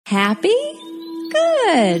Happy?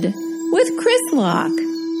 Good. With Chris Locke.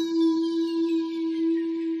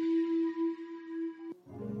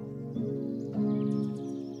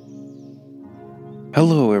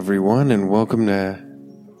 Hello, everyone, and welcome to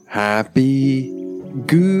Happy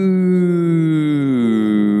Good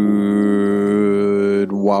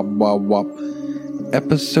Wop Wop Wop,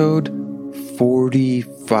 episode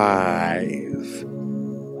 45.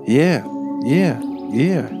 Yeah.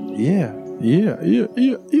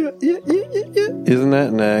 Isn't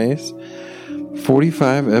that nice?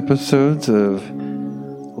 45 episodes of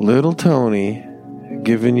Little Tony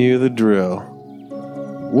giving you the drill.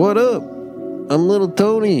 What up? I'm Little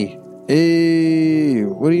Tony. Hey,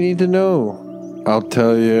 what do you need to know? I'll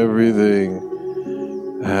tell you everything.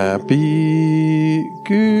 Happy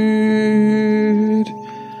good.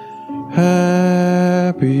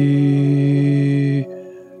 Happy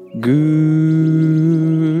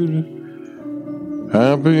good.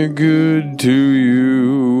 Happy good to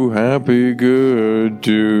you. Happy good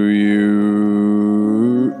to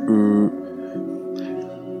you.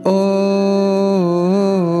 Oh.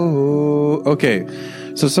 Okay.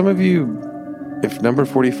 So some of you, if number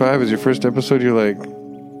 45 is your first episode, you're like,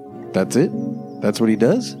 that's it? That's what he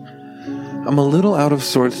does? I'm a little out of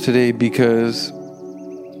sorts today because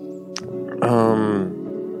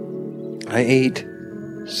I ate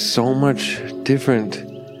so much different,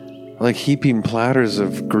 like heaping platters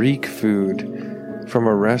of Greek food from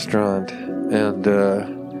a restaurant, and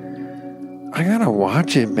I gotta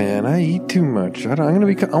watch it, man. I eat too much. I want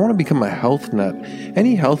to become a health nut.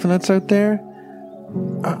 Any health nuts out there?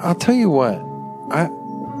 I'll tell you what. I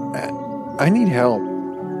need help.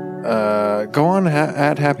 Go on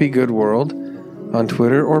at Happy Good World on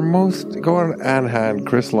Twitter, or go on at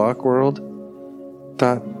Chris Locke World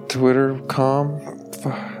 .twitter.com.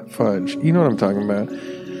 Fudge, you know what I'm talking about.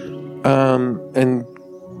 And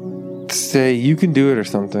say you can do it or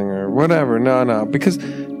something or whatever. No, because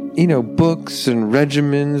books and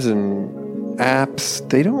regimens and apps,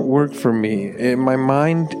 they don't work for me. My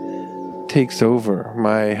mind takes over.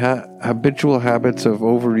 My habitual habits of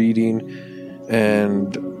overeating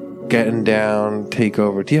and getting down take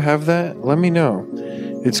over. Do you have that? Let me know.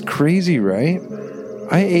 It's crazy, right?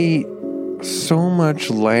 I ate so much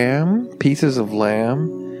pieces of lamb.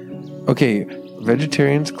 Okay,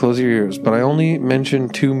 vegetarians, close your ears, but I only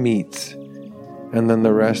mentioned 2 meats, and then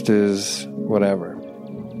the rest is whatever.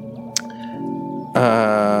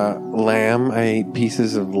 Lamb, I ate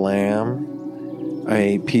pieces of lamb. I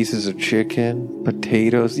ate pieces of chicken,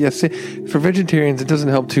 potatoes. Yes, for vegetarians, it doesn't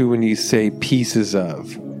help too when you say pieces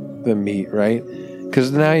of the meat, right?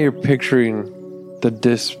 Because now you're picturing the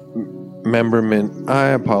dismemberment. I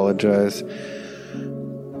apologize.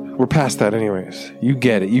 We're past that anyways. You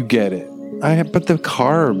get it. But the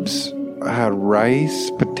carbs, I had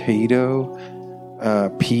rice, potato,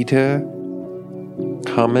 pita,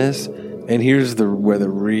 hummus, and here's where the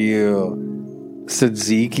real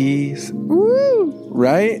tzatziki, woo,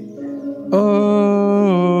 right?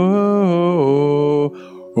 Oh,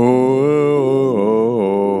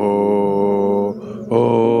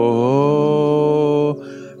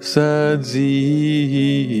 tzatziki.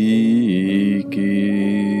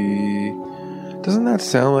 Doesn't that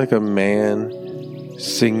sound like a man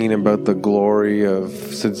singing about the glory of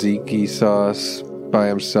tzatziki sauce by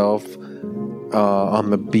himself on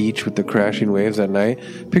the beach with the crashing waves at night?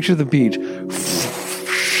 Picture the beach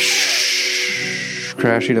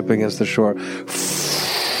crashing up against the shore.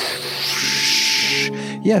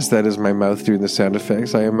 Yes, that is my mouth doing the sound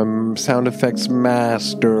effects. I am a sound effects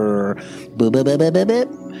master.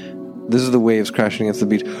 This is the waves crashing against the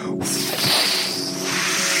beach.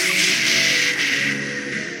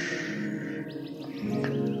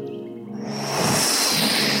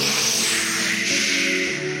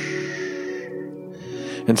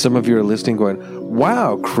 And some of you are listening going,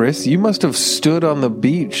 wow, Chris, you must have stood on the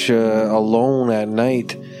beach alone at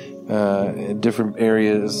night in different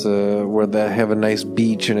areas where they have a nice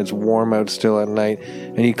beach and it's warm out still at night,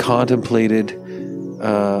 and you contemplated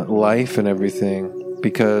life and everything.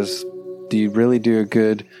 Because do you really do a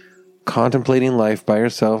good contemplating life by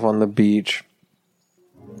yourself on the beach,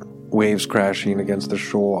 waves crashing against the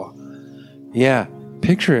shore? Yeah,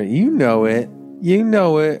 picture it. You know it.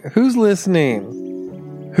 Who's listening?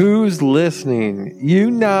 You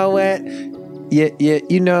know it. Yeah,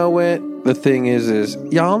 you know it. The thing is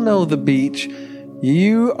y'all know the beach.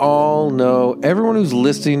 You all know, everyone who's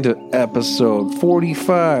listening to episode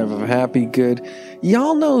 45 of Happy Good,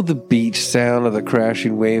 y'all know the beach sound of the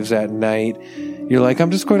crashing waves at night. You're like,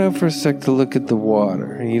 I'm just going out for a sec to look at the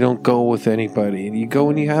water. And you don't go with anybody. And you go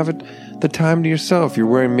and you have it the time to yourself. You're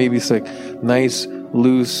wearing maybe it's like nice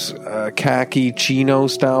loose khaki chino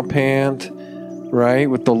style pant, right,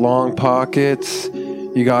 with the long pockets.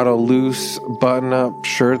 You got a loose button-up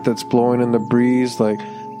shirt that's blowing in the breeze, like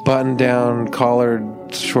button-down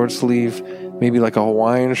collared short sleeve, maybe like a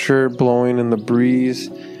Hawaiian shirt blowing in the breeze,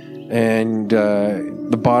 and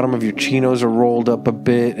the bottom of your chinos are rolled up a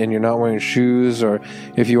bit, and you're not wearing shoes, or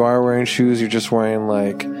if you are wearing shoes, you're just wearing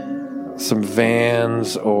like some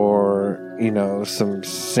Vans or, you know, some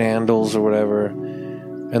sandals or whatever,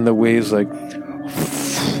 and the waves like...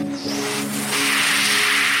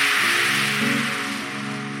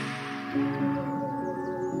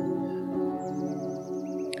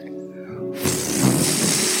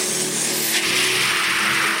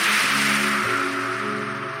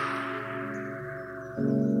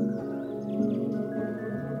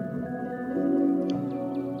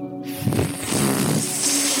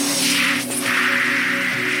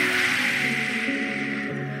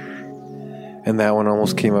 And that one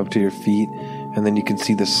almost came up to your feet. And then you can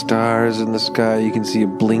see the stars in the sky. You can see a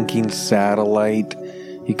blinking satellite.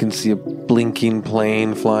 You can see a blinking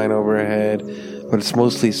plane flying overhead. But it's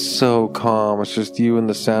mostly so calm. It's just you and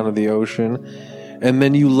the sound of the ocean. And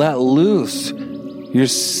then you let loose. You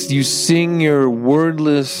sing your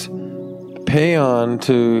wordless paean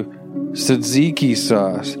to tzatziki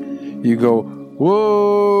sauce. You go, whoa.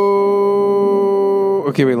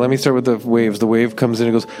 Okay, wait, let me start with the waves. The wave comes in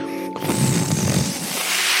and goes...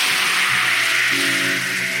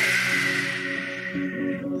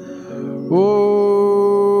 Whoa.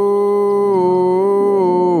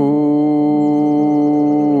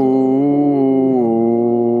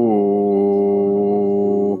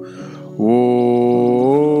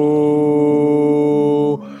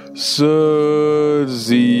 Tzatziki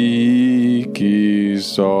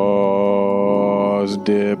sauce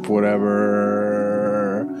dip,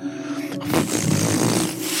 whatever.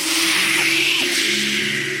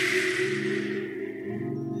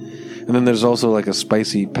 And then there's also like a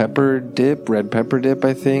spicy pepper dip, red pepper dip,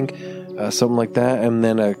 I think, something like that. And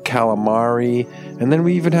then a calamari. And then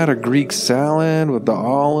we even had a Greek salad with the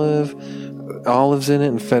olives in it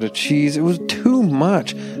and feta cheese. It was too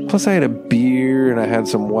much. Plus I had a beer and I had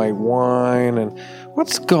some white wine. And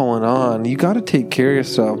what's going on? You got to take care of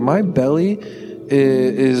yourself. My belly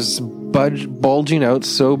is bulging out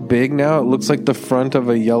so big now it looks like the front of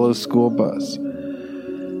a yellow school bus.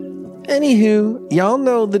 Anywho, y'all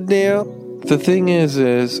know the deal. The thing is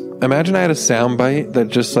imagine I had a soundbite that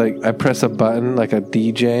just like I press a button like a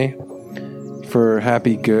DJ for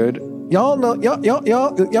Happy Good. Y'all know the deal.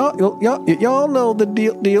 Y'all know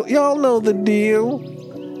the deal.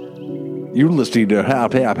 You're listening to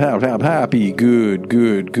Happy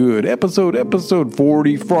Good episode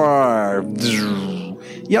 45.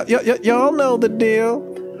 Y'all know the deal.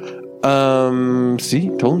 See,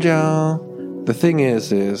 told y'all. The thing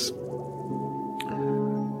is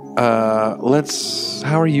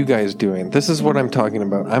how are you guys doing? This is what I'm talking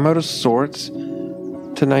about. I'm out of sorts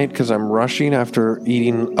tonight because I'm rushing after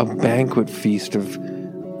eating a banquet feast of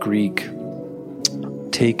Greek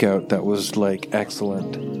takeout that was like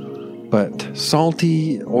excellent, but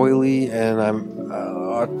salty, oily, and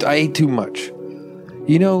I ate too much.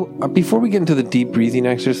 You know, before we get into the deep breathing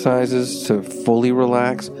exercises to fully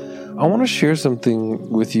relax, I want to share something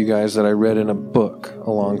with you guys that I read in a book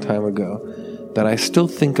a long time ago that I still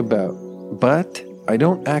think about, but I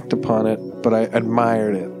don't act upon it, but I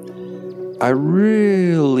admired it. I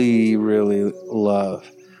really, really love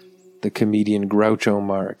the comedian Groucho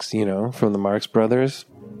Marx, you know, from the Marx Brothers.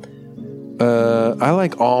 I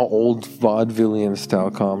like all old vaudevillian style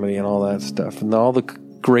comedy and all that stuff, and all the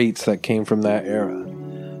greats that came from that era.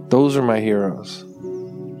 Those are my heroes.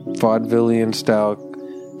 Vaudevillian style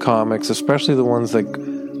comics, especially the ones that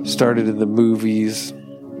started in the movies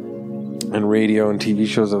and radio and TV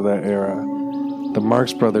shows of that era. The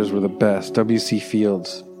Marx Brothers were the best. W.C.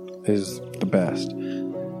 Fields is the best.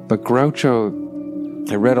 But Groucho,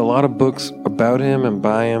 I read a lot of books about him and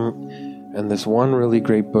by him, and this one really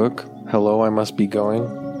great book, Hello, I Must Be Going.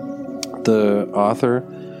 The author,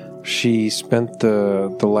 she spent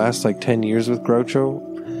the last like 10 years with Groucho,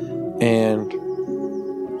 and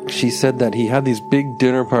she said that he had these big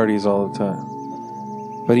dinner parties all the time,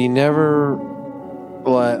 but he never,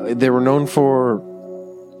 they were known for,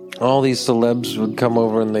 all these celebs would come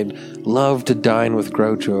over and they'd love to dine with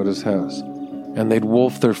Groucho at his house, and they'd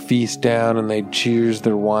wolf their feast down and they'd cheers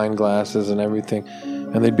their wine glasses and everything,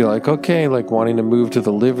 and they'd be like, okay, like wanting to move to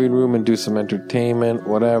the living room and do some entertainment,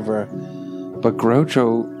 whatever. But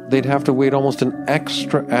Groucho, they'd have to wait almost an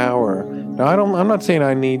extra hour. Now, I'm not saying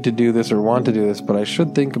I need to do this or want to do this, but I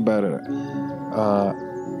should think about it.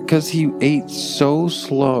 Because he ate so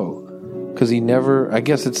slow because he never, I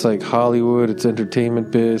guess it's like Hollywood, it's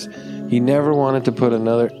entertainment biz. He never wanted to put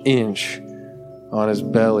another inch on his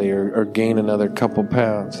belly or gain another couple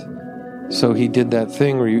pounds. So he did that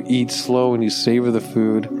thing where you eat slow and you savor the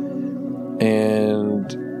food,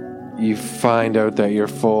 and you find out that you're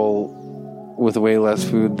full with way less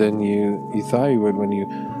food than you thought you would when you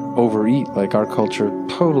overeat. Like, our culture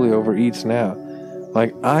totally overeats now.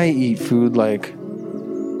 Like, I eat food like,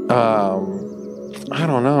 I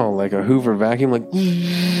don't know, like a Hoover vacuum, like,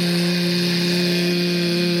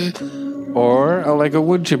 or like a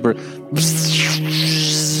wood chipper.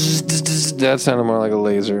 That sounded more like a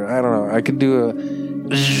laser. I don't know. I could do a,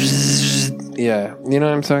 yeah, you know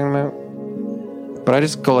what I'm talking about? But I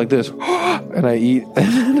just go like this, and I eat,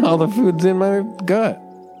 and all the food's in my gut.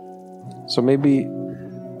 So maybe,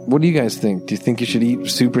 what do you guys think? Do you think you should eat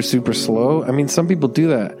super, super slow? I mean, some people do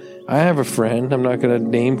that. I have a friend, I'm not going to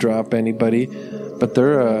name drop anybody, but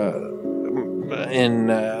they're a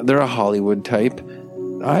Hollywood type.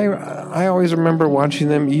 I always remember watching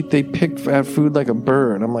them eat. They pick at food like a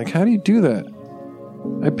bird. I'm like, how do you do that?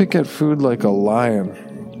 I pick at food like a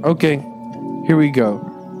lion. Okay, here we go.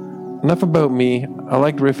 Enough about me. I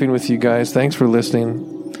liked riffing with you guys. Thanks for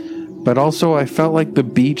listening. But also, I felt like the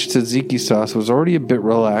beach tzatziki sauce was already a bit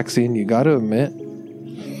relaxing. You got to admit.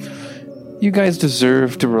 You guys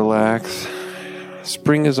deserve to relax.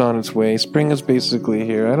 Spring is on its way. Spring is basically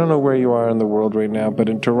here. I don't know where you are in the world right now, but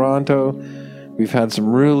in Toronto, we've had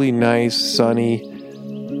some really nice, sunny,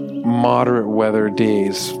 moderate weather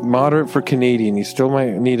days. Moderate for Canadian. You still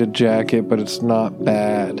might need a jacket, but it's not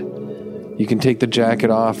bad. You can take the jacket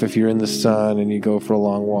off if you're in the sun and you go for a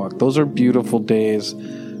long walk. Those are beautiful days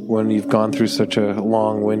when you've gone through such a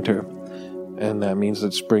long winter. And that means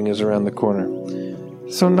that spring is around the corner.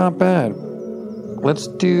 So not bad. Let's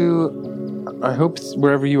do... I hope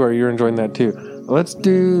wherever you are, you're enjoying that too. Let's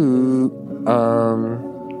do...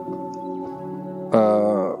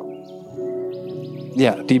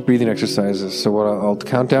 deep breathing exercises. So what I'll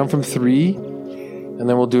count down from 3, and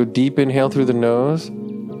then we'll do a deep inhale through the nose.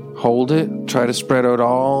 Hold it. Try to spread out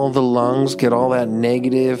all the lungs. Get all that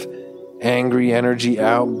negative, angry energy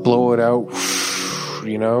out. Blow it out.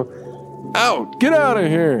 You know? Out! Get out of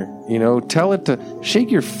here! You know, tell it to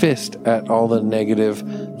shake your fist at all the negative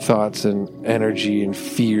thoughts and energy and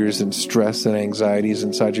fears and stress and anxieties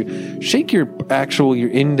inside you. Shake your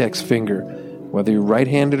index finger, whether you're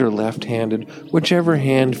right-handed or left-handed, whichever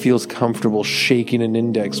hand feels comfortable shaking an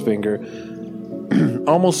index finger.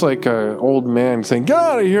 Almost like an old man saying, "Get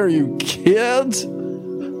out of here, you kids!"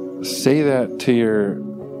 Say that to your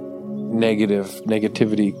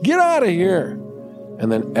negativity. Get out of here!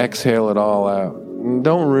 And then exhale it all out.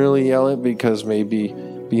 Don't really yell it, because maybe,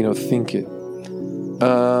 think it. And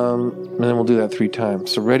then we'll do that 3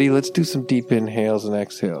 times. So ready? Let's do some deep inhales and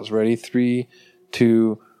exhales. Ready? 3,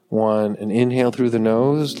 2, 1. And inhale through the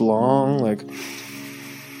nose, long, like...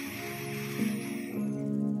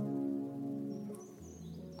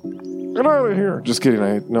 Get out of here. Just kidding.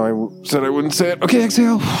 I said I wouldn't say it. Okay,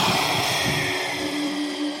 exhale.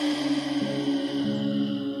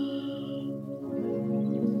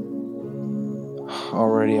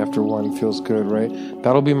 Already after 1 feels good, right?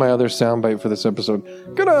 That'll be my other soundbite for this episode.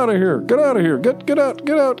 Get out of here. Get out of here. Get out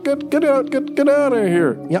of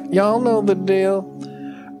here. Yeah, y'all know the deal.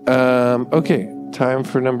 Okay, time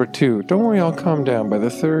for number 2. Don't worry, I'll calm down. By the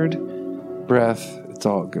 3rd breath, it's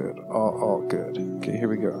all good. All good. Okay, here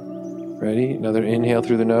we go. Ready? Another inhale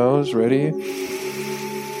through the nose. Ready?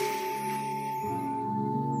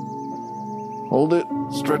 Hold it.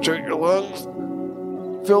 Stretch out your lungs.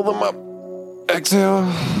 Fill them up. Exhale.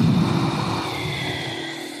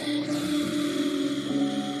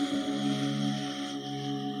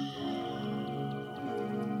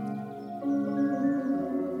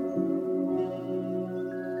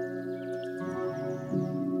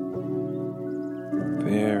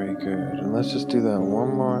 Very good. And let's just do that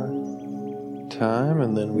one more time,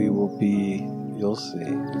 and then we will be, you'll see.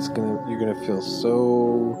 You're gonna feel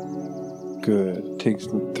so good. Take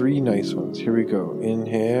 3 nice ones. Here we go.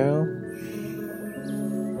 Inhale.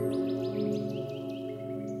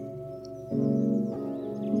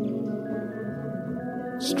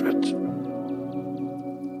 Stretch.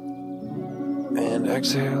 And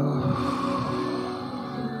exhale.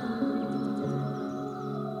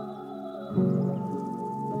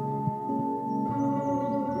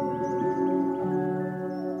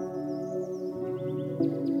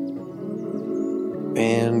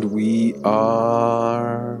 And we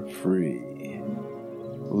are free.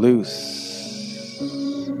 Loose.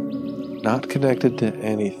 Not connected to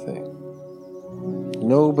anything.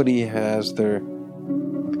 Nobody has their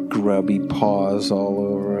grubby paws all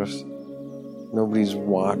over us. Nobody's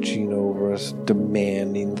watching over us,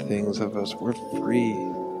 demanding things of us. We're free.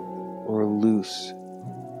 We're loose.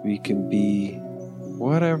 We can be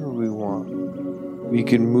whatever we want. We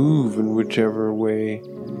can move in whichever way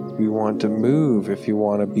we want to move. If you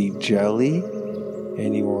want to be jelly,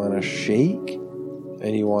 and you want to shake,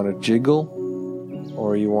 and you want to jiggle,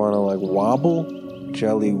 or you want to like wobble,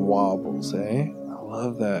 jelly wobbles, eh? I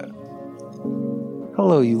love that.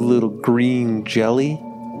 Hello, you little green jelly.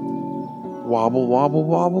 Wobble, wobble,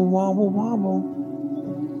 wobble, wobble, wobble.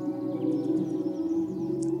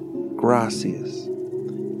 Gracias.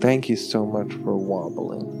 Thank you so much for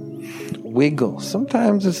wobbling. Wiggle.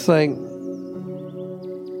 Sometimes it's like, I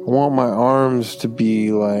want my arms to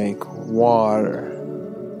be like water.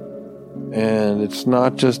 And it's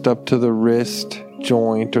not just up to the wrist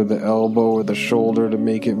joint or the elbow or the shoulder to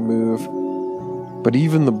make it move. But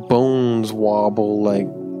even the bones wobble like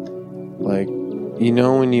you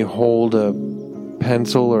know when you hold a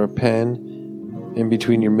pencil or a pen in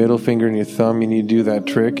between your middle finger and your thumb and you do that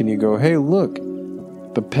trick and you go, hey, look,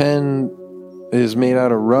 the pen is made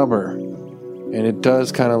out of rubber. And it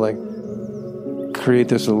does kind of like create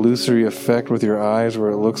this illusory effect with your eyes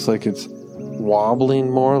where it looks like it's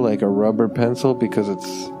wobbling more like a rubber pencil because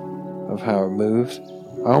it's of how it moves.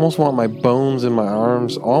 I almost want my bones in my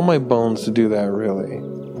arms, all my bones to do that really.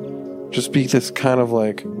 Just be this kind of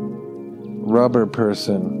like rubber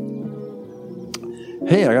person.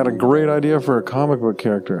 Hey, I got a great idea for a comic book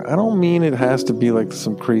character. I don't mean it has to be like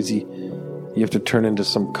some crazy, you have to turn into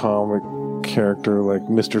some comic character like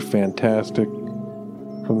Mr. Fantastic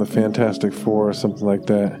from the Fantastic Four or something like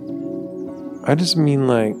that. I just mean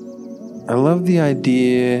like, I love the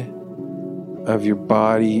idea of your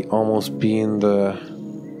body almost being the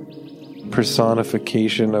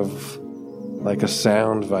personification of like a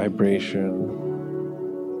sound vibration.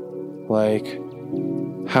 Like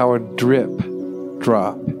how a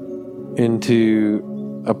drop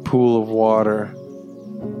into a pool of water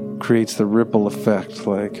creates the ripple effect,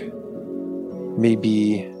 like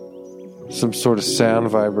maybe some sort of sound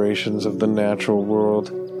vibrations of the natural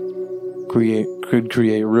world could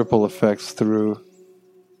create ripple effects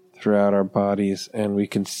throughout our bodies, and we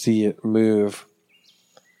can see it move.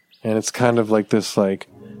 And it's kind of like this like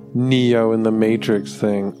Neo in the Matrix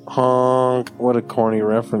thing. Honk. What a corny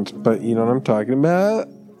reference, but you know what I'm talking about.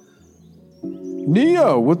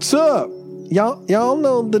 Neo, what's up? Y'all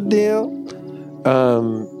know the deal.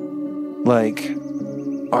 Like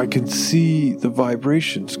I can see the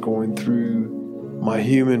vibrations going through my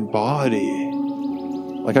human body.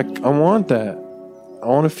 Like I want that. I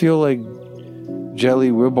want to feel like jelly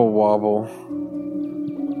wibble wobble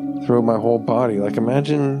throughout my whole body. Like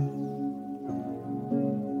imagine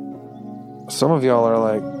some of y'all are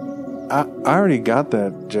like, I already got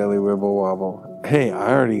that jelly wibble wobble. Hey,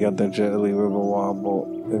 I already got that jelly wibble wobble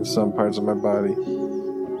in some parts of my body.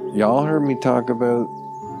 Y'all heard me talk about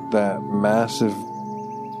that massive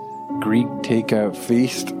Greek takeout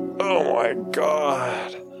feast. Oh my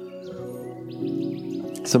god.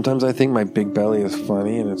 Sometimes I think my big belly is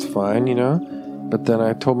funny and it's fine, you know? But then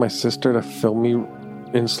I told my sister to film me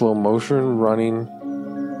in slow motion running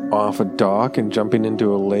off a dock and jumping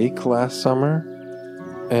into a lake last summer.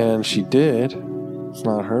 And she did. It's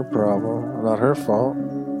not her problem, not her fault.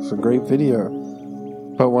 It's a great video.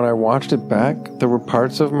 But when I watched it back, there were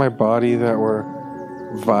parts of my body that were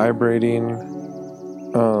vibrating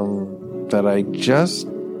that I just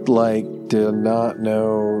like did not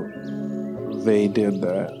know they did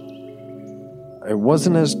that. It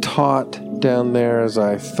wasn't as taut down there as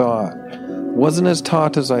I thought.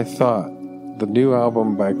 The new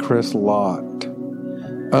album by Chris Lott.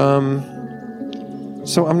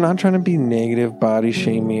 So I'm not trying to be negative, body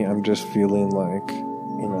shamey. I'm just feeling like,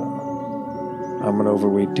 you know, I'm an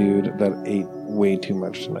overweight dude that ate way too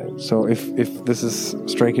much tonight. So if this is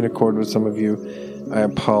striking a chord with some of you, I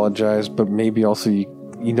apologize. But maybe also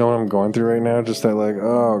you know what I'm going through right now? Just that like,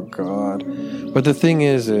 oh God. But the thing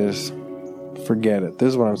is forget it. This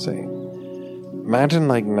is what I'm saying. Imagine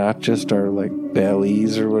like not just our like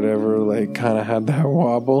bellies or whatever like kind of had that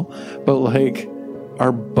wobble, but like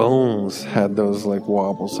our bones had those like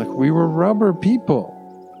wobbles. Like we were rubber people.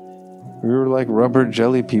 We were like rubber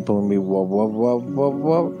jelly people, and we wub wub wub wub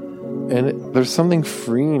wub. And there's something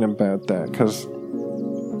freeing about that, because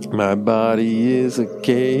my body is a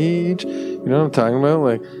cage. You know what I'm talking about?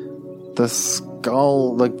 Like the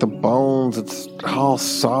skull, like the bones, it's all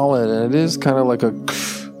solid, and it is kind of like a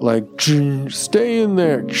stay in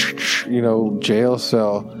there, you know, jail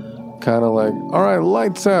cell, kind of like, all right,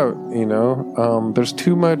 lights out, you know. There's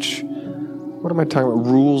too much, what am I talking about,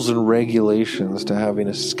 rules and regulations to having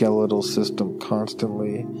a skeletal system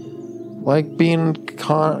constantly like being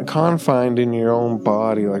confined in your own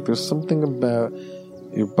body. Like there's something about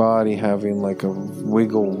your body having like a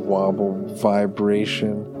wiggle wobble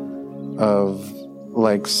vibration of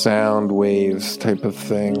like sound waves type of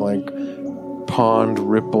thing, like pond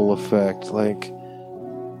ripple effect. Like,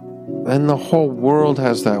 and the whole world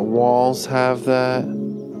has that. Walls have that.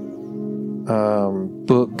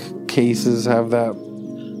 Bookcases have that.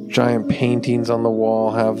 Giant paintings on the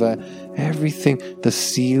wall have that. Everything, the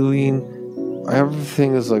ceiling,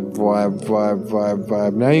 everything is like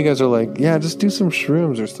vibe. Now you guys are like, yeah, just do some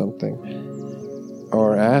shrooms or something.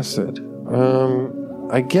 Or acid.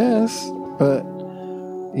 I guess. But,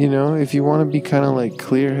 you know, if you want to be kind of like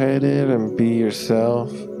clear-headed and be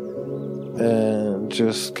yourself and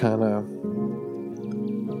just kind of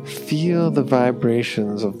feel the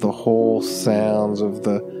vibrations of the whole sounds of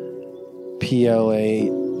the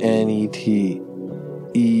PLANETEARTH,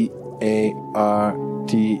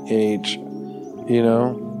 you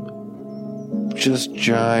know, just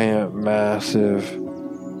giant, massive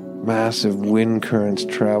wind currents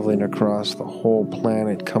traveling across the whole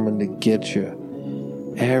planet coming to get you.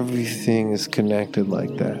 Everything is connected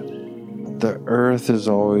like that. The earth is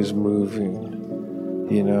always moving.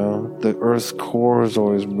 You know, the earth's core is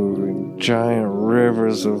always moving. Giant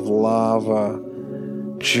rivers of lava,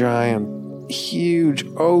 giant, huge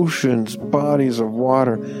oceans, bodies of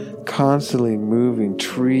water constantly moving,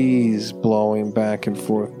 trees blowing back and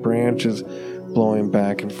forth, branches blowing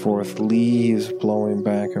back and forth, leaves blowing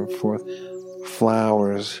back and forth,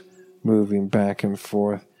 flowers moving back and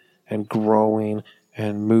forth, and growing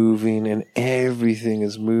and moving, and everything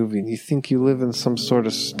is moving. You think you live in some sort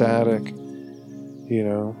of static, you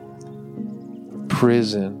know,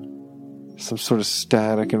 prison, some sort of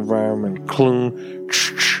static environment. Clung.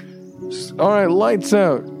 All right, lights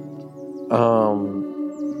out.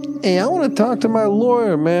 Hey, I want to talk to my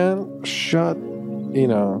lawyer, man. Shut, you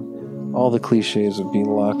know, all the cliches of being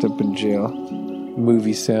locked up in jail.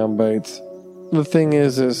 Movie sound bites. The thing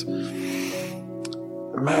is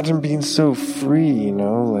imagine being so free, you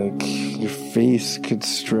know, like your face could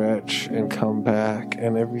stretch and come back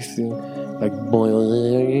and everything, like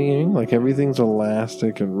boing, like everything's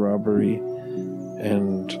elastic and rubbery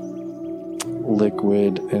and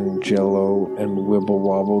liquid and jello and wibble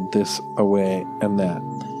wobble this away and that.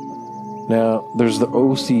 Now, there's the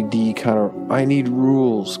OCD kind of, I need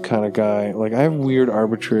rules kind of guy. Like, I have weird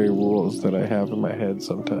arbitrary rules that I have in my head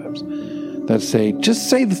sometimes that say, just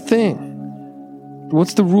say the thing.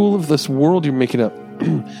 What's the rule of this world you're making up?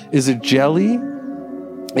 Is it jelly?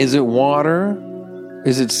 Is it water?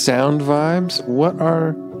 Is it sound vibes?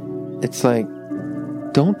 It's like,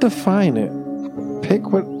 don't define it.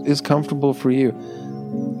 Pick what is comfortable for you.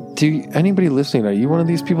 Anybody listening, are you one of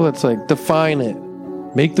these people that's like, define it?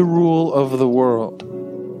 Make the rule of the world.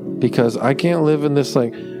 Because I can't live in this,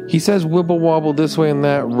 like, he says wibble wobble this way and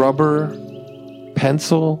that, rubber,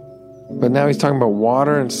 pencil, but now he's talking about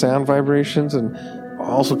water and sound vibrations and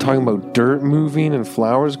also talking about dirt moving and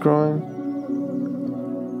flowers growing.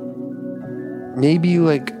 Maybe,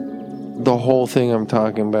 like, the whole thing I'm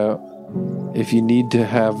talking about, if you need to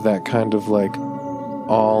have that kind of, like,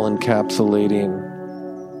 all-encapsulating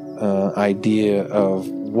idea of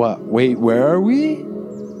what? Wait, where are we?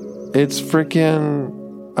 It's freaking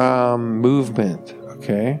movement,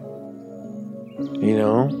 okay? You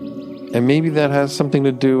know? And maybe that has something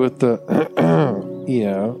to do with the, you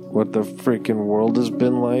know, what the freaking world has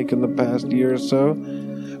been like in the past year or so.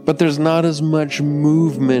 But there's not as much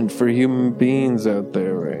movement for human beings out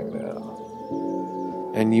there right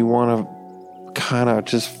now. And you want to kind of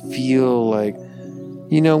just feel like,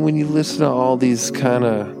 you know, when you listen to all these kind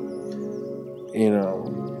of, you know,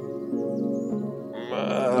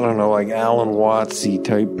 I don't know, like Alan Wattsy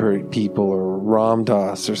type people or Ram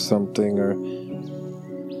Dass or something, or,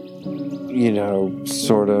 you know,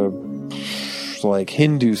 sort of like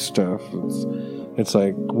Hindu stuff. It's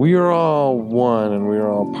like, we are all one and we are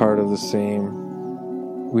all part of the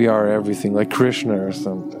same. We are everything, like Krishna or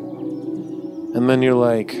something. And then you're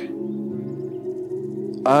like,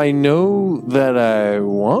 I know that I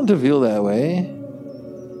want to feel that way,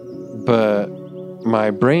 but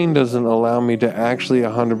my brain doesn't allow me to actually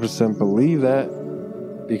 100% believe that,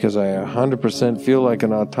 because I 100% feel like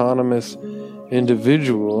an autonomous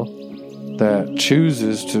individual that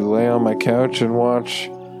chooses to lay on my couch and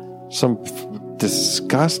watch some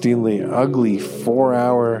disgustingly ugly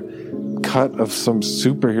 4-hour cut of some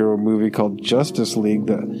superhero movie called Justice League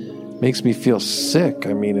that makes me feel sick.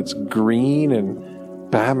 I mean, it's green and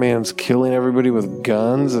Batman's killing everybody with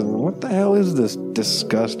guns, and what the hell is this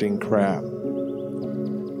disgusting crap?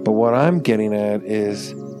 But what I'm getting at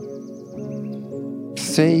is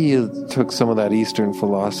say you took some of that Eastern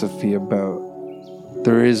philosophy about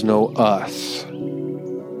there is no us.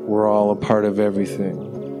 We're all a part of everything.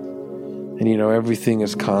 And, everything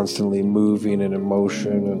is constantly moving and in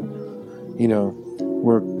motion. And,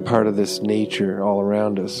 we're part of this nature all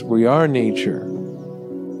around us. We are nature.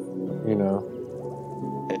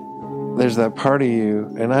 There's that part of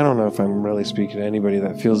you, and I don't know if I'm really speaking to anybody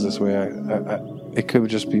that feels this way. It could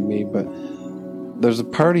just be me, but there's a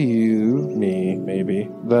part of you, me, maybe,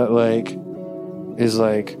 that is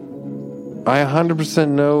I 100%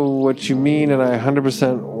 know what you mean, and I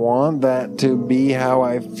 100% want that to be how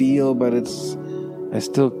I feel, but I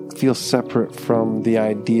still feel separate from the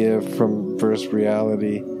idea from versus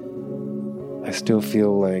reality. I still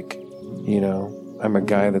feel like, I'm a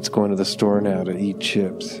guy that's going to the store now to eat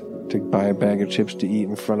chips, to buy a bag of chips to eat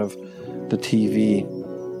in front of the TV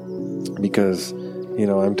because,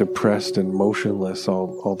 I'm depressed and motionless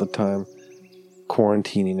all the time,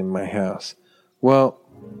 quarantining in my house. Well,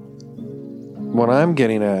 what I'm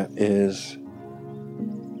getting at is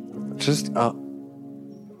just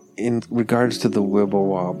in regards to the wibble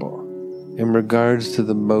wobble, in regards to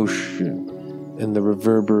the motion and the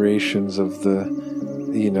reverberations of the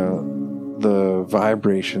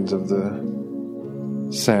vibrations of the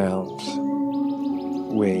sounds,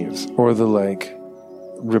 waves, or the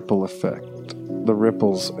ripple effect, the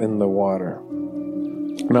ripples in the water.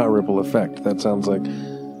 Not ripple effect. That sounds like,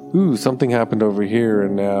 ooh, something happened over here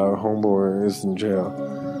and now homeboy is in jail.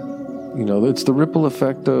 It's the ripple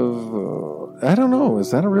effect of, I don't know, is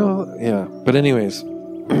that a real, yeah. But anyways,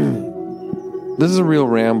 this is a real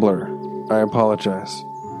rambler. I apologize.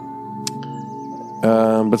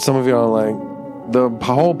 But some of y'all are like, the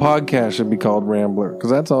whole podcast should be called Rambler, because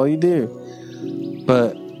that's all you do.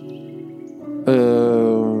 But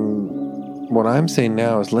what I'm saying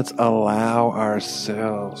now is let's allow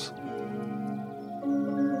ourselves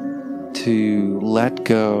to let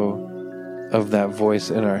go of that voice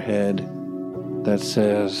in our head that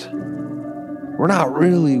says we're not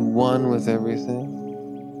really one with everything.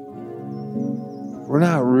 We're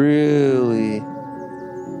not really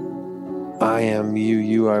I am you,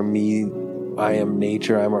 you are me, I am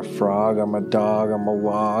nature, I'm a frog, I'm a dog, I'm a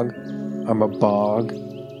log, I'm a bog,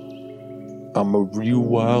 I'm a real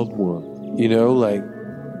wild one.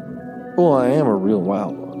 Well, I am a real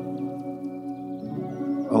wild one.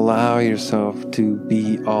 Allow yourself to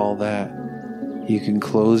be all that. You can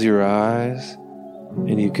close your eyes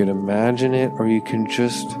and you can imagine it, or you can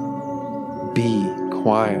just be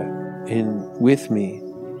quiet with me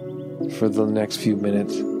for the next few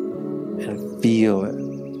minutes and feel it.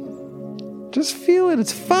 Just feel it.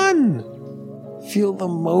 It's fun. Feel the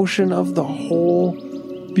motion of the whole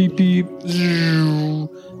beep beep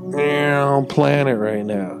planet right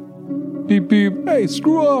now. Beep beep. Hey,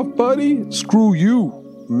 screw off, buddy. Screw you,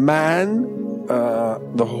 man.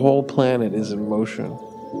 The whole planet is in motion.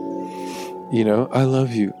 I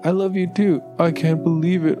love you. I love you too. I can't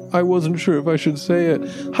believe it. I wasn't sure if I should say it.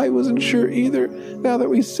 I wasn't sure either. Now that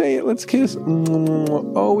we say it, let's kiss.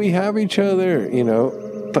 Oh, we have each other.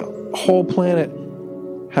 The whole planet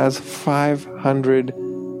has 500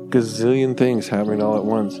 gazillion things happening all at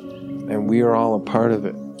once, and we are all a part of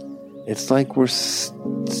it. It's like we're saddled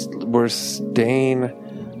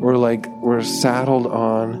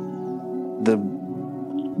on the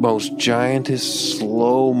most giantest,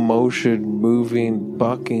 slow motion moving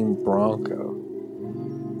bucking bronco.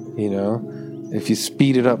 If you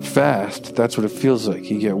speed it up fast, that's what it feels like.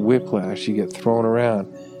 You get whiplash, you get thrown around,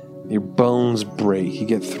 your bones break, you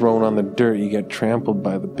get thrown on the dirt, you get trampled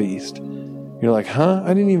by the beast. You're like, huh?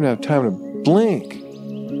 I didn't even have time to blink.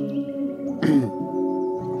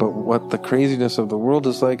 But what the craziness of the world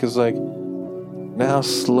is like now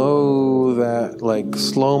slow that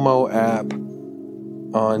slow-mo app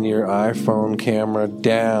on your iPhone camera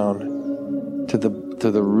down to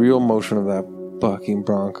the real motion of that bucking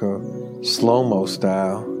bronco, slow-mo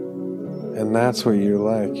style. And that's what you're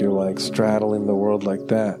like. You're straddling the world like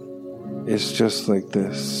that. It's just like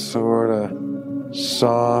this sort of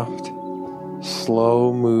soft,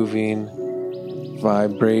 slow-moving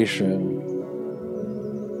vibration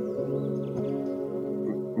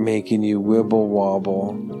making you wibble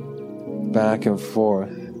wobble back and forth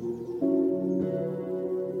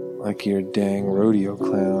like you're a dang rodeo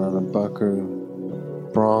clown on a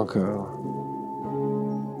bucking bronco,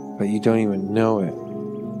 but you don't even know it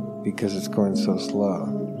because it's going so slow.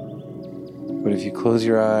 But if you close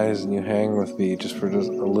your eyes and you hang with me just a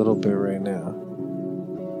little bit right now,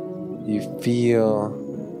 you feel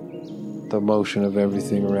the motion of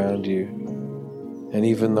everything around you. And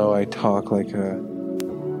even though I talk like a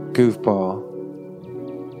goofball,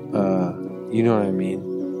 You know what I mean?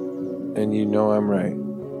 And you know I'm right.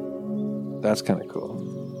 That's kind of cool.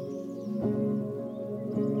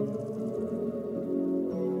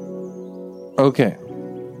 Okay.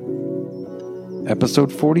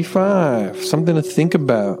 Episode 45. Something to think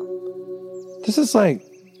about. This is like,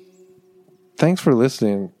 thanks for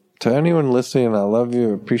listening. To anyone listening, I love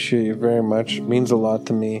you. Appreciate you very much. It means a lot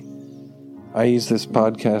to me. I use this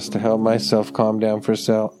podcast to help myself calm down for a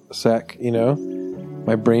sec, you know?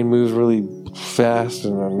 My brain moves really fast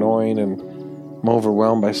and annoying, and I'm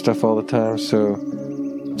overwhelmed by stuff all the time. So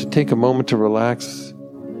to take a moment to relax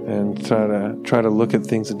and try to look at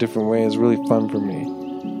things a different way is really fun for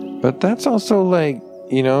me. But that's also like,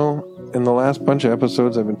 you know, in the last bunch of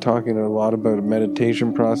episodes, I've been talking a lot about a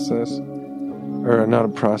meditation process, or not a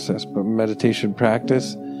process, but meditation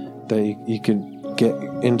practice that you can get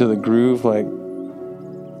into the groove. Like,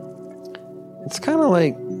 it's kind of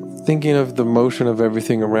like thinking of the motion of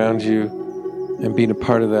everything around you and being a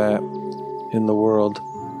part of that in the world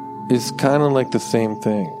is kind of like the same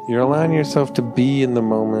thing. You're allowing yourself to be in the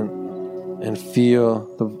moment and feel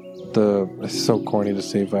it's so corny to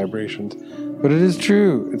say vibrations, but it is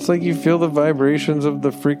true. It's like you feel the vibrations of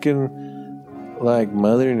the freaking, like,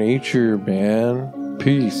 Mother Nature, man.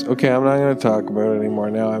 Peace. Okay, I'm not going to talk about it anymore.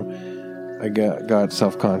 Now I got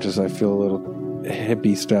self-conscious. I feel a little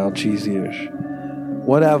hippie style cheesy-ish.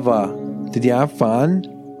 Whatever. Did you have fun?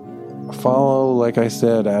 Follow, like I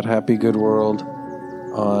said, at Happy Good World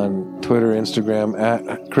on Twitter, Instagram,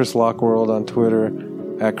 at Chris Lock World on Twitter,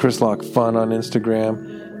 at Chris Lock Fun on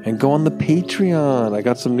Instagram, and go on the Patreon. I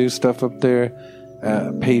got some new stuff up there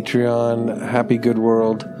at Patreon, Happy Good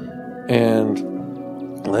World, and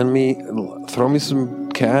throw me some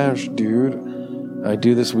cash, dude. I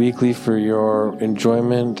do this weekly for your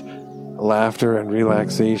enjoyment, laughter, and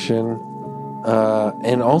relaxation.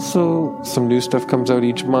 And also some new stuff comes out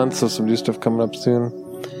each month, so some new stuff coming up soon.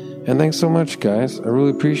 And thanks so much, guys. I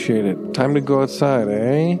really appreciate it. Time to go outside,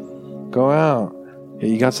 eh? Go out. Yeah,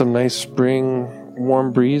 you got some nice spring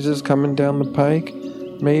warm breezes coming down the pike,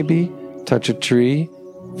 maybe. Touch a tree.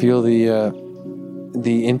 Feel the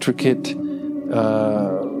intricate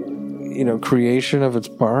creation of its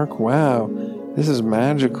bark. Wow, this is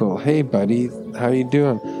magical. Hey, buddy, how you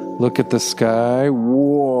doing? Look at the sky.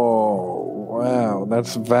 Whoa, wow,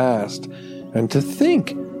 that's vast. And to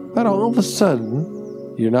think that all of a sudden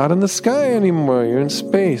you're not in the sky anymore, you're in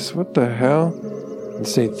space. What the hell? And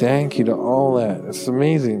say thank you to all that. It's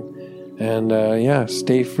amazing. And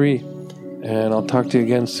stay free. And I'll talk to you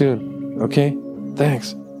again soon. Okay?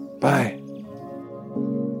 Thanks. Bye.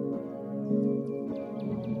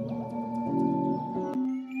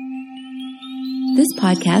 This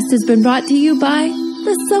podcast has been brought to you by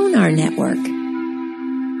the Sonar Network.